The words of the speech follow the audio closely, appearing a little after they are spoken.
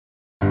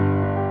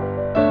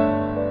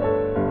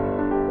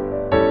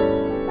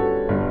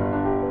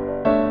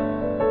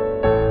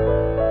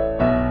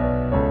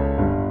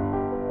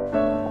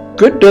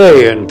Good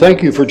day, and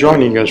thank you for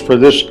joining us for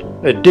this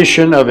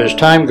edition of As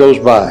Time Goes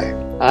By.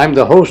 I'm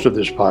the host of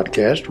this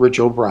podcast, Rich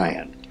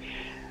O'Brien.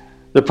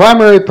 The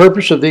primary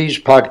purpose of these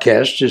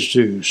podcasts is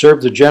to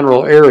serve the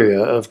general area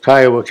of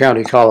Kiowa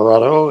County,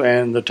 Colorado,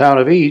 and the town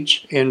of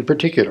Eads in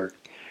particular.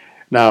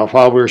 Now,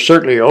 while we're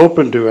certainly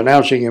open to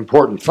announcing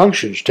important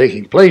functions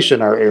taking place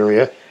in our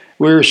area,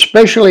 we're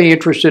especially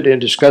interested in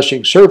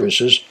discussing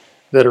services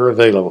that are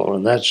available,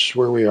 and that's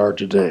where we are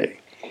today.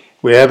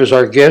 We have as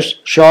our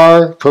guest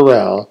Char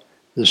Corral,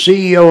 the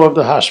CEO of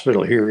the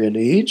hospital here in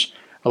Eads,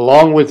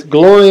 along with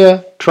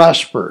Gloria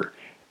Trosper.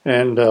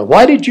 And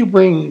why did you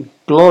bring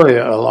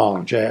Gloria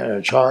along,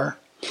 Char?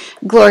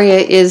 Gloria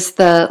is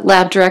the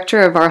lab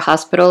director of our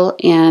hospital,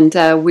 and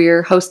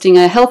we're hosting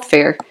a health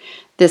fair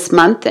this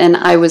month, and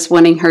I was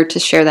wanting her to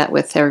share that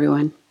with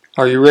everyone.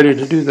 Are you ready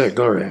to do that,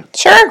 Gloria?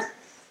 Sure.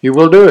 You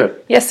will do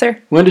it? Yes,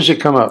 sir. When does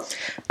it come up?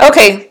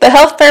 Okay, the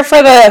health fair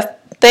for the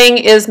thing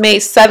is May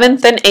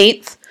 7th and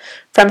 8th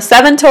from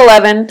 7 to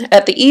 11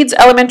 at the Eads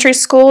Elementary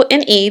School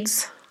in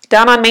Eads,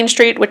 down on Main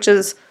Street, which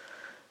is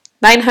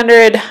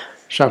 900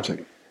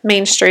 something.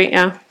 Main Street,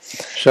 yeah.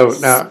 So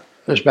now,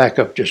 let's back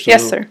up just a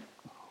Yes, little. sir.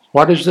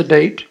 What is the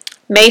date?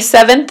 May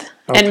 7th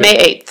and May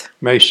 8th.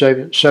 May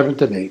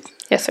 7th and 8th.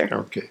 Yes, sir.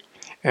 Okay.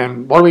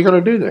 And what are we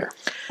going to do there?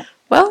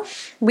 Well,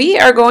 we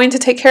are going to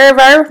take care of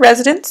our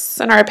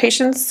residents and our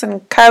patients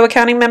and Kiowa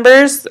County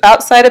members,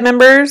 outside of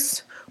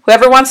members,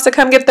 whoever wants to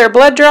come get their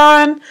blood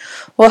drawn.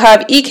 We'll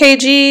have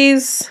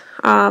EKGs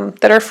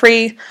that are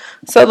free.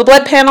 So the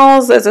blood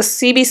panels is a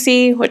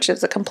CBC, which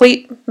is a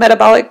complete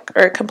metabolic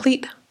or a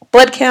complete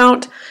blood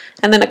count,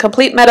 and then a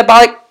complete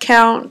metabolic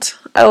count,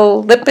 a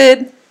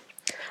lipid,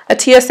 a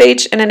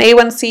TSH, and an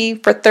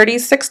A1C for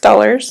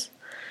 $36.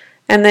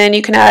 And then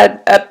you can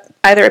add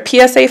either a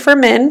PSA for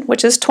men,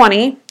 which is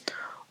 $20,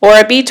 or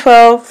a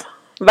B12,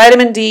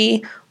 vitamin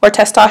D, or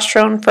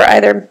testosterone for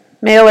either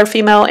male or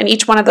female, and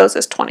each one of those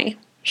is $20.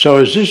 So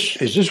is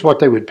this what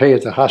they would pay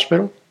at the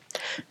hospital?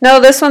 No,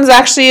 this one's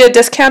actually a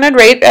discounted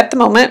rate at the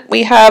moment.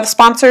 We have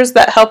sponsors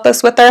that help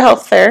us with our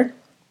health fair.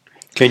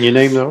 Can you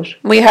name those?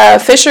 We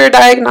have Fisher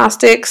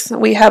Diagnostics.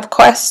 We have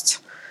Quest.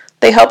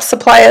 They help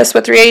supply us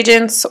with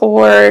reagents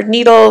or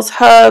needles,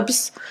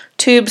 hubs,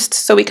 tubes,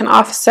 so we can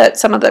offset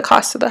some of the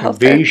costs of the health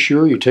fair. Be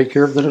sure you take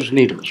care of those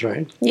needles,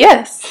 right?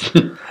 Yes.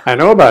 I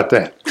know about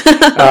that.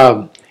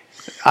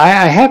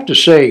 I have to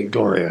say,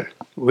 Gloria,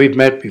 we've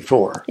met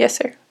before. Yes,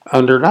 sir.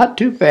 Under not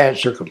too bad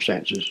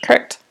circumstances.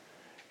 Correct.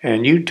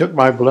 And you took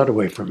my blood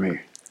away from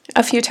me.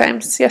 A few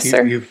times. Yes,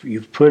 sir.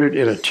 You've put it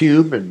in a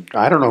tube, and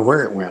I don't know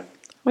where it went.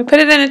 We put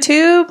it in a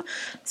tube.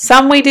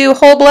 Some we do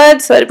whole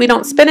blood so that we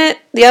don't spin it.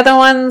 The other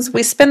ones,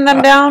 we spin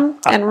them down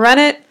and run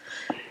it.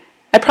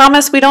 I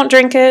promise we don't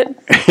drink it.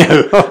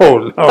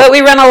 Oh, no. But we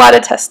run a lot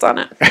of tests on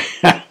it.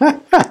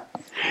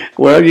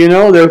 Well,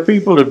 there are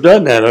people that have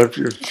done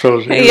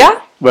that.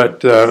 Yeah.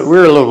 But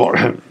we're a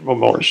little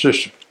more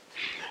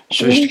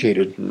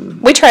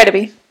sophisticated. We try to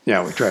be.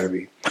 Yeah, we try to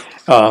be.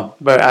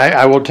 But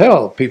I will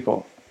tell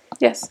people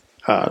Yes.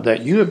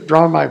 that you have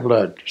drawn my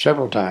blood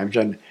several times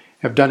and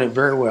have done it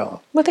very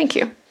well. Well, thank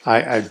you.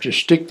 I just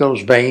stick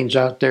those veins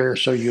out there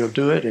so you'll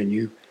do it, and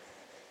you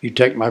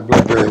take my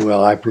blood very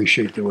well. I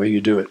appreciate the way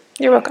you do it.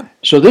 You're welcome.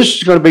 So this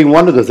is going to be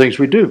one of the things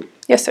we do.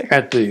 Yes, sir.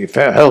 At the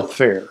health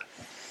fair.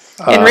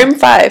 In room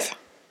 5.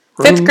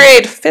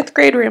 Fifth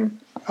grade room.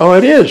 Oh,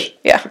 it is?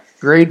 Yeah.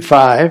 Grade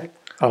 5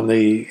 on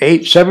the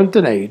 7th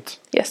and 8th.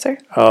 Yes, sir.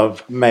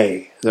 Of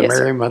May, the Yes,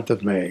 merry sir. month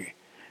of May.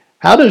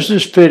 How does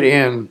this fit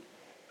in,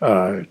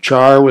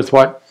 Char, with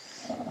what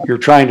you're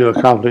trying to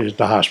accomplish at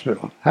the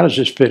hospital? How does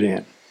this fit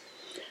in?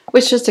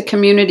 It's just a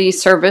community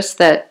service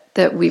that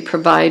we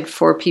provide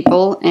for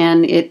people,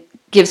 and it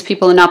gives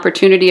people an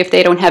opportunity, if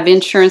they don't have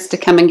insurance, to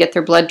come and get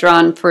their blood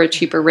drawn for a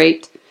cheaper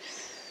rate.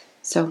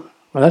 So,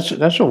 Well,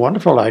 that's a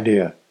wonderful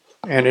idea,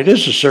 and it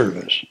is a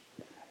service.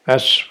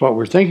 That's what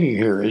we're thinking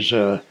here is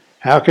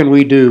how can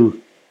we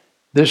do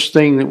this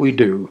thing that we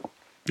do,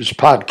 this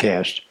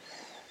podcast,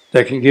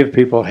 that can give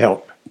people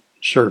help,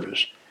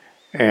 service.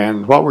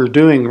 And what we're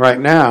doing right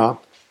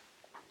now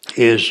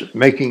is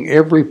making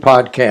every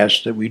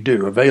podcast that we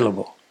do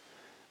available.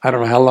 I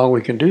don't know how long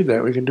we can do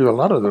that. We can do a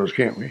lot of those,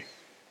 can't we?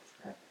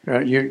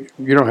 You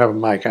don't have a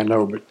mic, I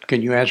know, but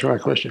can you answer my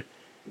question?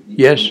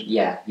 Yes?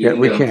 Yeah,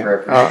 We can.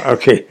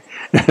 Okay.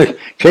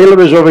 Caleb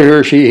is over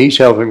here. He's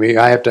helping me.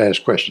 I have to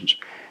ask questions.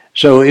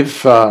 So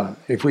if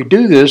we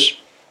do this,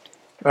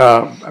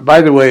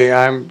 by the way,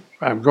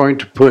 I'm going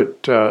to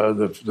put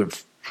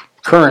the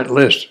current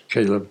list,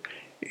 Caleb,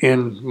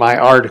 in my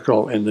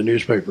article in the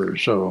newspaper,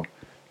 so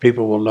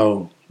people will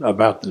know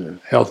about the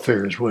health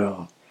fair as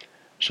well.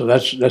 So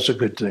that's a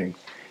good thing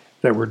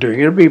that we're doing.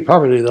 It'll be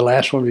probably the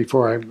last one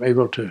before I'm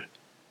able to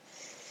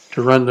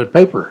run the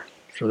paper.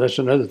 So that's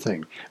another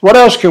thing. What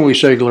else can we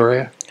say,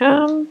 Gloria,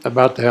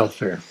 about the health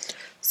fair?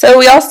 So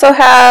we also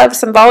have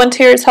some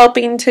volunteers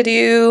helping to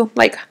do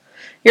like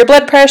your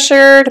blood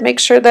pressure to make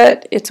sure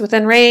that it's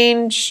within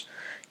range,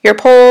 your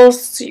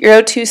pulse,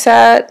 your O2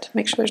 sat,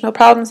 make sure there's no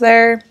problems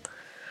there.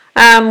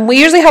 We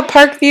usually have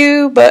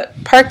Parkview, but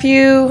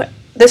Parkview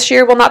this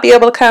year will not be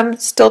able to come,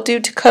 still due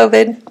to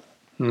COVID.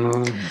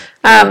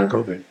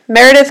 COVID.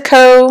 Meredith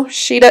Coe,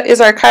 she is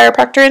our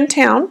chiropractor in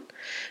town.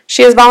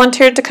 She has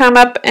volunteered to come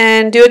up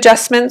and do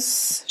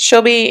adjustments.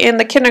 She'll be in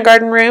the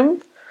kindergarten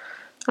room.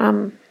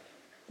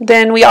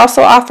 Then we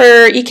also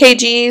offer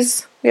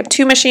EKGs. We have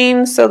 2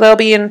 machines, so they'll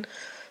be in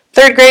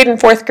 3rd grade and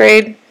 4th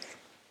grade.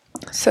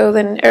 So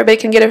then everybody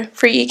can get a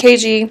free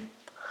EKG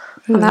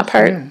on that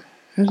part. Yeah.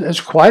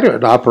 It's quite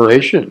an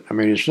operation. I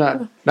mean, it's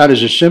not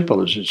as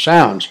simple as it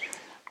sounds.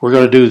 We're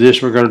going to do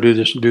this, we're going to do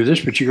this and do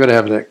this, but you've got to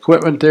have the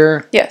equipment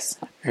there. Yes.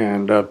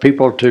 And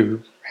people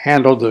to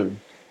handle the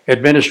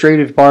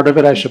administrative part of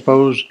it, I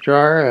suppose,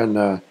 Char,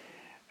 and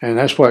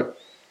that's what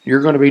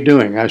you're going to be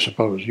doing, I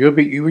suppose. Will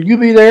you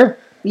be there?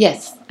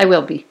 Yes, I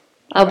will be.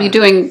 I'll be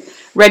doing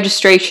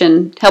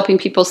registration, helping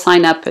people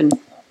sign up and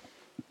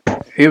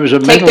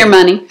take their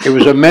money. It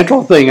was a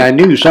mental thing. I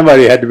knew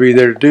somebody had to be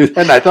there to do that,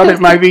 and I thought it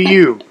might be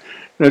you.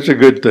 That's a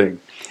good thing.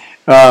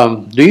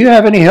 Do you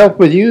have any help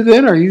with you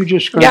then, or are you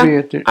just going to be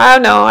at the...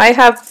 No, I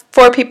have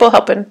 4 people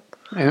helping.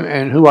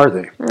 And who are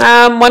they?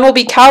 One will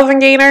be Calvin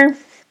Gaynor.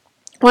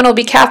 One will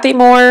be Kathy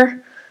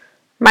Moore,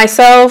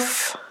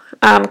 myself,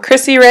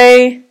 Chrissy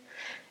Ray,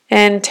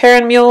 and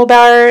Taryn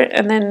Muehlbauer.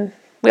 And then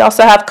we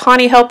also have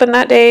Connie helping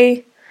that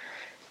day.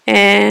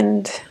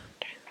 And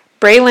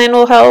Braylon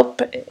will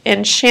help,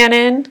 and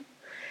Shannon,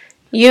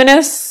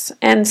 Eunice,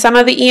 and some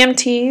of the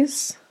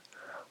EMTs.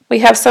 We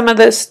have some of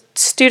the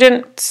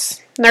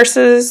students,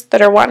 nurses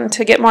that are wanting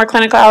to get more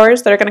clinical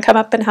hours that are going to come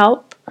up and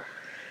help.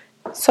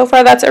 So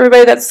far, that's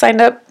everybody that's signed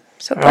up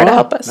so far to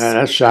help us.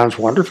 That sounds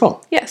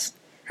wonderful. Yes.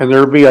 And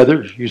there will be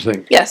others, you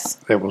think? Yes.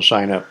 That will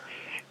sign up.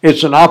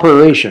 It's an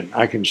operation.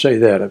 I can say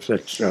that. If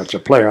it's a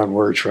play on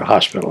words for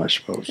hospital, I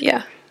suppose.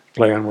 Yeah.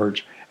 Play on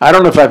words. I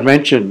don't know if I've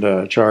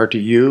mentioned, Char, to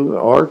you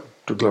or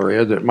to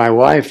Gloria, that my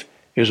wife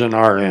is an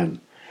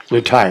RN,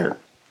 retired.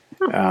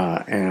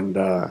 And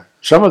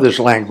some of this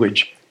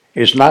language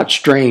is not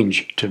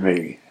strange to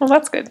me. Well,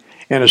 that's good.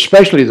 And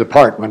especially the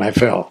part when I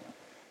fell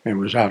and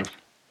was out of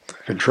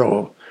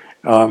control.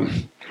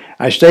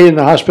 I stayed in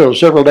the hospital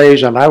several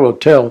days, and I will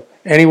tell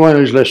anyone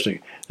who's listening,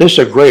 this is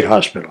a great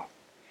hospital.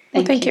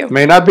 Thank you. It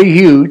may not be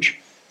huge.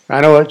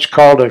 I know it's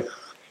called a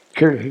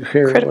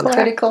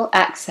Critical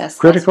access.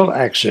 Critical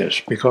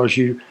access, because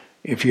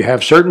if you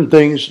have certain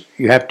things,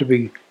 you have to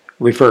be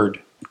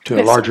referred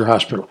to a larger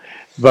hospital.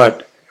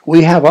 But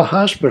we have a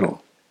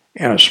hospital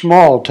in a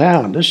small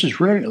town. This is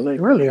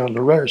really on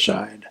the rare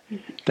side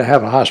to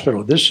have a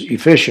hospital this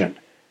efficient.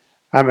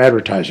 I'm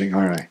advertising,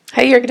 aren't I?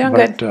 Hey, you're doing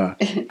good.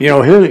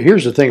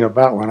 Here's the thing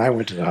about when I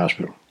went to the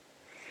hospital.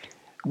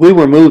 We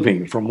were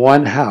moving from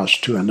one house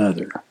to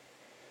another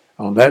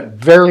on that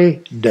very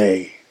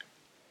day.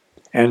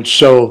 And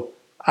so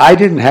I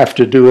didn't have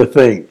to do a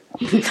thing.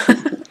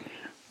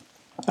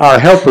 Our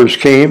helpers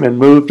came and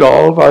moved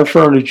all of our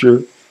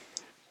furniture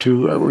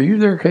to, were you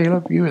there,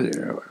 Caleb? You were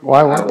there.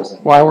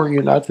 Why were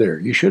you not there?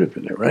 You should have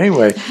been there. But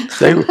anyway,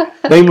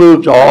 they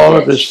moved all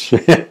of this,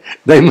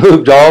 they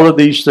moved all of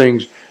these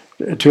things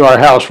to our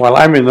house while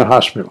I'm in the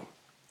hospital.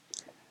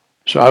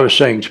 So I was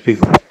saying to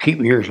people, keep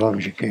me here as long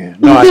as you can.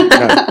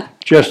 No,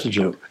 just a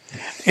joke.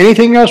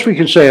 Anything else we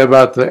can say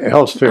about the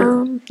health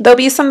fair? There'll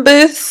be some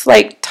booths,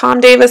 like Tom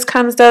Davis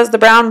does the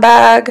brown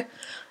bag.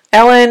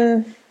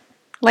 Ellen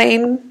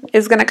Lane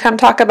is going to come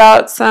talk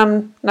about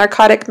some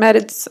narcotic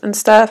meds and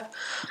stuff.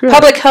 Good.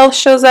 Public Health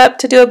shows up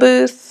to do a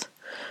booth.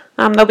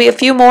 There'll be a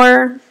few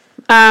more.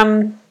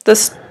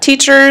 The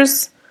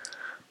teachers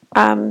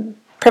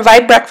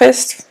provide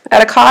breakfast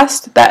at a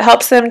cost that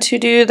helps them to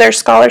do their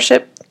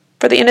scholarship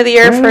for the end of the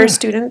year for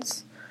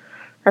students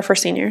or for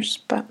seniors.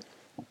 But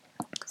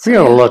we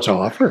have lots to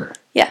offer.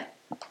 Yeah.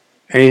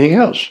 Anything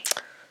else?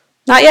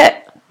 Not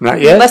yet. Not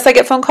yet? Unless I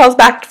get phone calls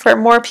back for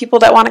more people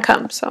that want to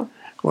come. So.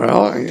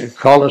 Well,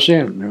 call us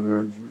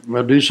in.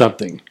 We'll do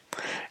something.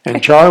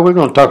 And Char, we're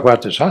going to talk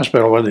about this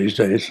hospital one of these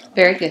days.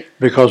 Very good.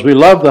 Because we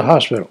love the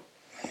hospital.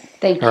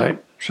 Thank you. All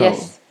right. So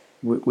yes.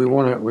 we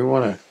want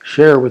to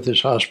share with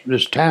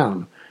this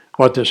town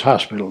what this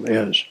hospital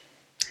is.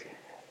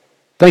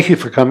 Thank you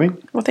for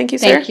coming. Well, thank you,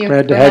 sir. Thank you.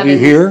 Glad to have you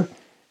here,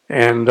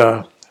 and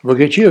we'll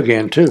get you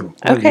again too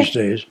one of these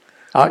days.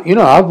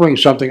 I'll bring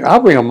something.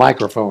 I'll bring a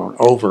microphone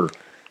over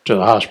to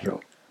the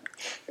hospital,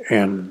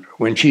 and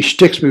when she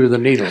sticks me with a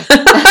needle,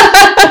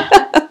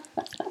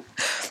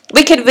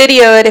 we could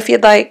video it if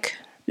you'd like.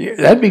 Yeah,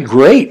 that'd be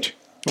great.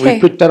 Okay. We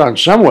put that on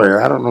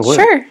somewhere. I don't know where.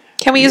 Sure.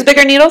 Can we use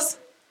bigger needles?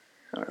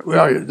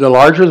 Well, the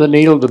larger the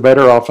needle, the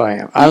better off I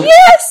am.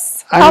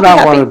 Yes. I'm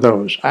not one of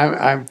those.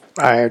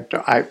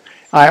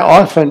 I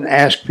often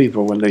ask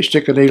people when they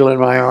stick a needle in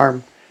my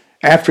arm,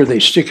 after they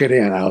stick it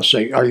in, I'll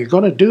say, are you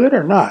going to do it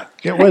or not?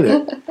 Get with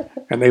it.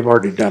 And they've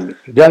already done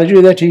it. Did I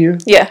do that to you?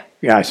 Yeah.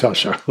 Yeah, I thought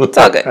so. It's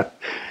all good.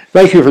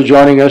 Thank you for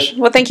joining us.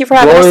 Well, thank you for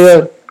having us.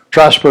 Gloria,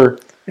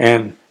 Trosper,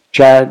 and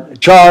Char,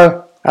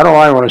 I don't know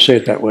why I want to say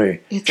it that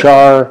way.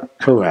 Char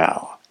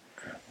Corral.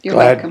 You're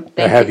welcome. Glad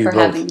to have you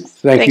both.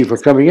 Thank you for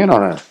coming in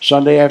on a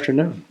Sunday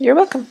afternoon. You're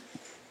welcome.